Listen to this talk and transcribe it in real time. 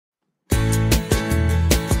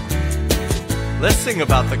Let's sing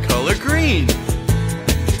about the color green.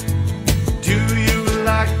 Do you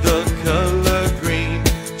like the color green?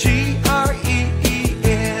 G-R-E-E-N.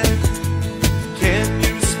 Can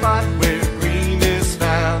you spot where green is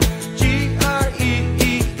found? G-R-E-E-N.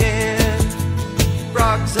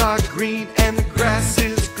 Frogs are green and the grass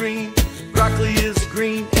is green. Broccoli is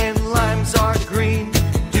green and limes are green.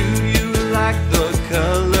 Do you like the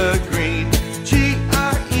color green? G-R-E-E-N.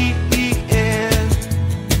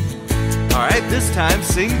 Alright, this time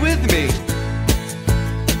sing with me.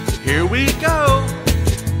 Here we go.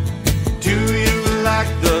 Do you like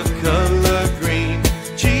the color green?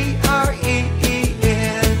 G-R-E-E-N.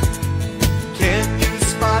 Can you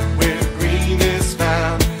spot where green is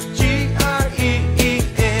found? G-R-E-E-N.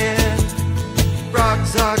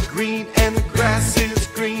 Frogs are green and the grass is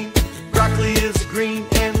green. Broccoli is green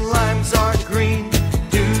and limes are green.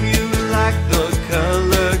 Do you like the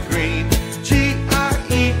color green? G-R-E-E-N.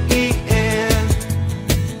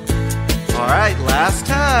 Alright, last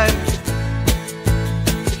time.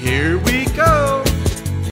 Here we